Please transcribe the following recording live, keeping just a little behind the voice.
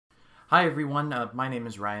Hi everyone, my name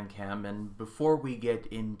is Ryan Cam, and before we get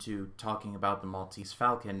into talking about the Maltese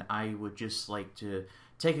Falcon, I would just like to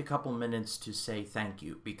take a couple minutes to say thank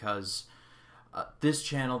you, because this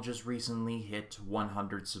channel just recently hit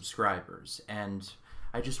 100 subscribers, and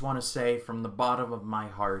I just want to say from the bottom of my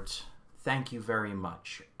heart, thank you very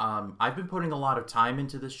much. I've been putting a lot of time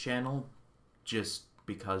into this channel, just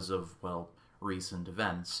because of, well, recent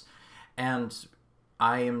events, and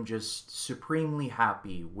I am just supremely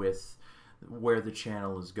happy with where the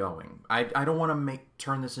channel is going. I don't want to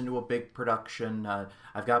turn this into a big production.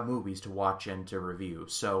 I've got movies to watch and to review,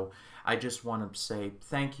 so I just want to say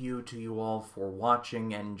thank you to you all for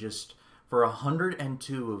watching, and just for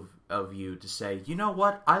 102 of you to say, you know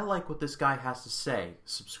what, I like what this guy has to say,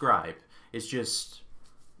 subscribe. It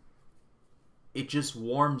just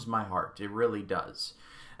warms my heart. It really does.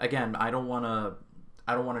 Again, I don't want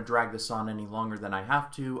to drag this on any longer than I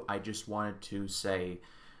have to. I just wanted to say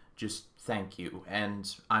just thank you,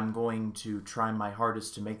 and I'm going to try my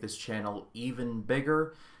hardest to make this channel even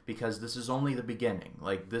bigger, because this is only the beginning.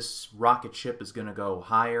 Like, this rocket ship is going to go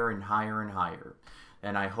higher and higher and higher,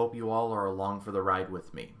 and I hope you all are along for the ride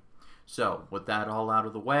with me. So, with that all out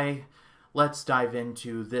of the way, let's dive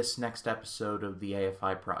into this next episode of the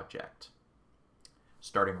AFI project.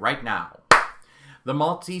 Starting right now. The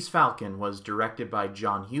Maltese Falcon was directed by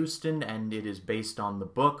John Huston, and it is based on the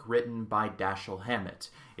book written by Dashiell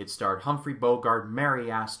Hammett. It starred Humphrey Bogart,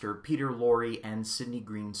 Mary Astor, Peter Lorre, and Sidney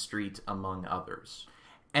Greenstreet, among others.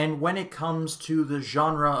 And when it comes to the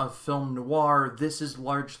genre of film noir, this is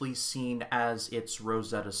largely seen as its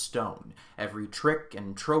Rosetta Stone. Every trick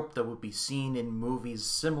and trope that would be seen in movies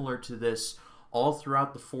similar to this all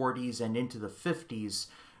throughout the 40s and into the 50s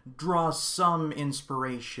draws some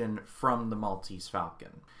inspiration from the Maltese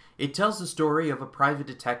Falcon. It tells the story of a private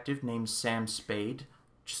detective named Sam Spade,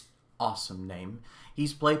 just awesome name.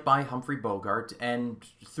 He's played by Humphrey Bogart, and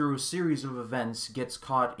through a series of events gets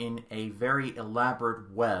caught in a very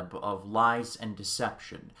elaborate web of lies and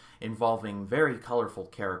deception, involving very colorful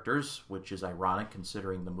characters, which is ironic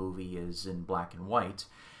considering the movie is in black and white,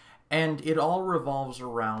 and it all revolves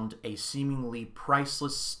around a seemingly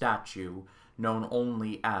priceless statue known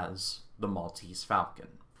only as the Maltese Falcon.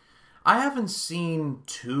 I haven't seen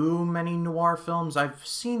too many noir films. I've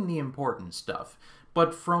seen the important stuff,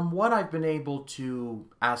 but from what I've been able to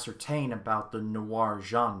ascertain about the noir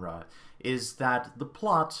genre is that the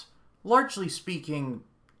plot, largely speaking,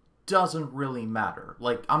 doesn't really matter.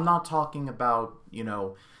 Like, I'm not talking about,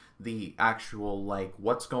 the actual,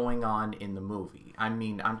 what's going on in the movie. I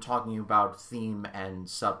mean, I'm talking about theme and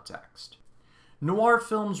subtext. Noir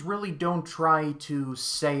films really don't try to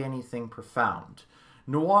say anything profound.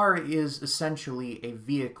 Noir is essentially a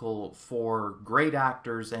vehicle for great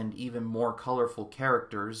actors and even more colorful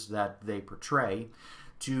characters that they portray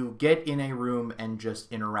to get in a room and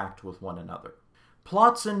just interact with one another.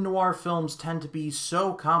 Plots in noir films tend to be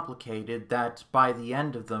so complicated that by the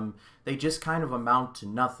end of them, they just kind of amount to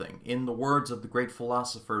nothing. In the words of the great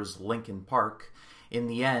philosophers Linkin Park, in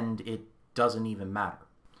the end, it doesn't even matter.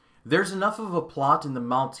 There's enough of a plot in the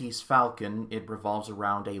Maltese Falcon. It revolves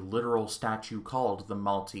around a literal statue called the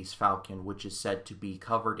Maltese Falcon, which is said to be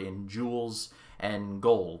covered in jewels and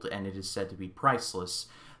gold, and it is said to be priceless,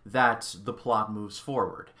 that the plot moves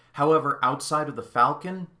forward. However, outside of the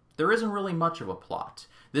Falcon, there isn't really much of a plot.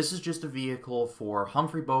 This is just a vehicle for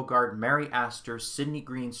Humphrey Bogart, Mary Astor, Sidney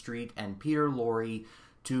Greenstreet, and Peter Lorre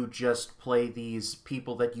to just play these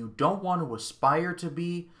people that you don't want to aspire to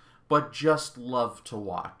be, but just love to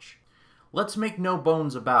watch. Let's make no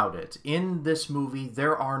bones about it. In this movie,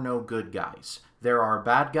 there are no good guys. There are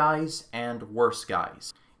bad guys and worse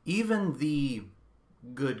guys. Even the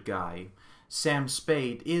good guy, Sam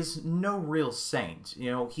Spade, is no real saint.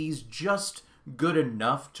 He's just good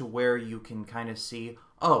enough to where you can kind of see,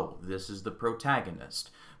 oh, this is the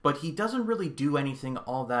protagonist. But he doesn't really do anything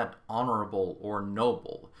all that honorable or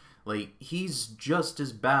noble. He's just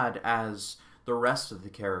as bad as the rest of the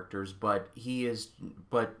characters, but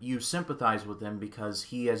you sympathize with him because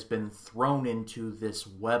he has been thrown into this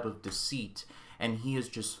web of deceit, and he is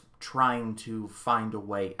just trying to find a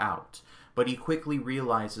way out. But he quickly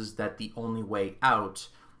realizes that the only way out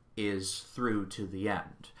is through to the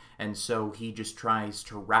end, and so he just tries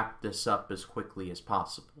to wrap this up as quickly as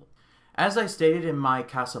possible. As I stated in my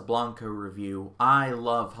Casablanca review, I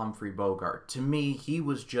love Humphrey Bogart. To me, he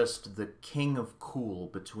was just the king of cool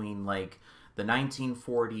between, the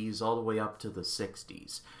 1940s all the way up to the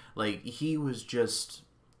 60s.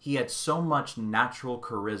 He had so much natural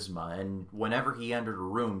charisma, and whenever he entered a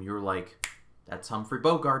room, you're like, that's Humphrey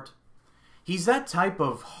Bogart. He's that type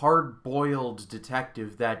of hard-boiled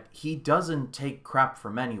detective that he doesn't take crap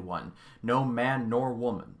from anyone, no man nor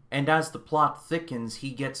woman. And as the plot thickens,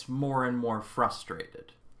 he gets more and more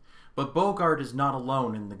frustrated. But Bogart is not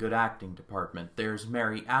alone in the good acting department. There's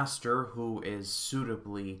Mary Astor, who is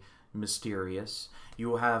suitably mysterious.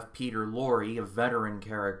 You have Peter Lorre, a veteran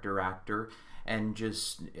character actor, and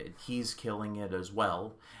he's killing it as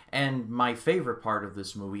well. And my favorite part of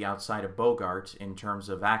this movie, outside of Bogart, in terms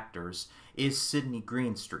of actors, is Sidney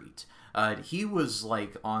Greenstreet. He was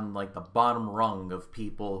on the bottom rung of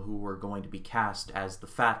people who were going to be cast as the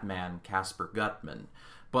fat man, Casper Gutman.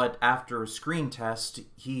 But after a screen test,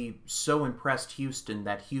 he so impressed Huston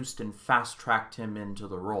that Huston fast-tracked him into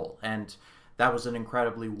the role, and that was an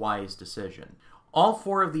incredibly wise decision. All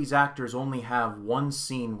four of these actors only have one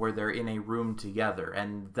scene where they're in a room together,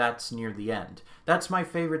 and that's near the end. That's my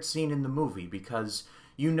favorite scene in the movie because,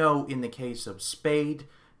 in the case of Spade,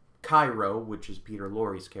 Cairo, which is Peter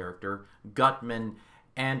Lorre's character, Gutman,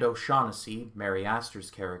 and O'Shaughnessy, Mary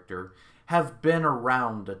Astor's character, have been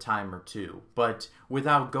around a time or two, but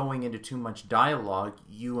without going into too much dialogue,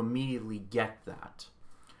 you immediately get that.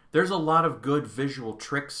 There's a lot of good visual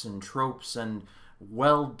tricks and tropes and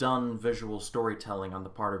well-done visual storytelling on the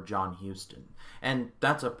part of John Huston. And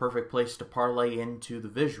that's a perfect place to parlay into the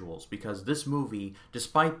visuals, because this movie,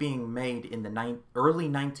 despite being made in the early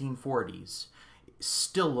 1940s,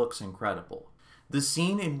 still looks incredible. The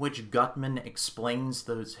scene in which Gutman explains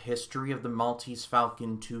the history of the Maltese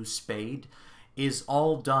Falcon to Spade is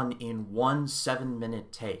all done in one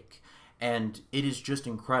 7-minute take, and it is just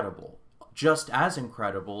incredible. Just as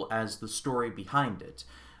incredible as the story behind it.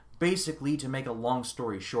 Basically, to make a long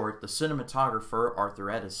story short, the cinematographer,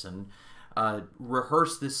 Arthur Edison,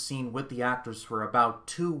 rehearsed this scene with the actors for about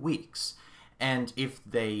 2 weeks, and if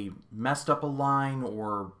they messed up a line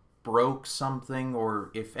or broke something,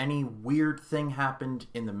 or if any weird thing happened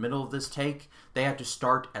in the middle of this take, they had to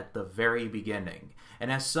start at the very beginning.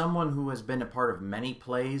 And as someone who has been a part of many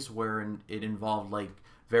plays where it involved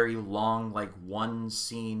very long, one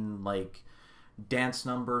scene, dance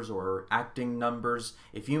numbers or acting numbers,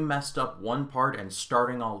 if you messed up one part and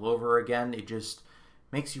starting all over again, it just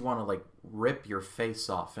makes you want to rip your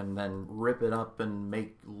face off and then rip it up and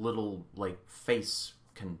make little face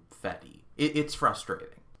confetti. It's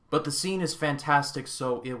frustrating. But the scene is fantastic,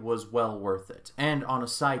 so it was well worth it. And on a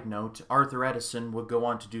side note, Arthur Edison would go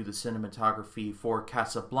on to do the cinematography for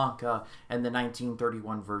Casablanca and the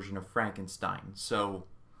 1931 version of Frankenstein, so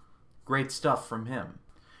great stuff from him.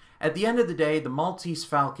 At the end of the day, The Maltese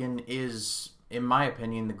Falcon is, in my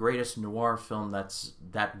opinion, the greatest noir film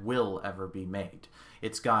that will ever be made.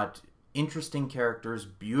 It's got interesting characters,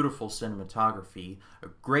 beautiful cinematography, a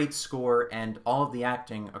great score, and all of the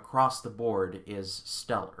acting across the board is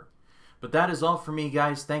stellar. But that is all for me,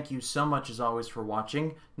 guys. Thank you so much, as always, for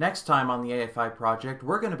watching. Next time on the AFI Project,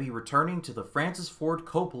 we're going to be returning to the Francis Ford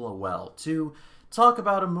Coppola well to talk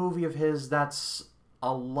about a movie of his that's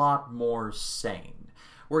a lot more sane.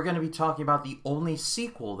 We're going to be talking about the only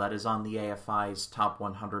sequel that is on the AFI's Top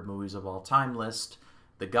 100 Movies of All Time list,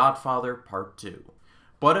 The Godfather Part 2.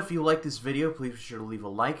 But if you like this video, please be sure to leave a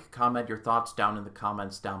like, comment your thoughts down in the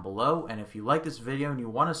comments down below, and if you like this video and you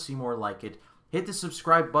want to see more like it, hit the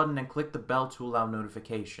subscribe button and click the bell to allow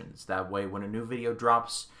notifications. That way, when a new video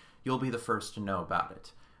drops, you'll be the first to know about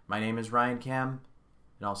it. My name is Ryan Cam,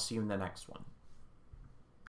 and I'll see you in the next one.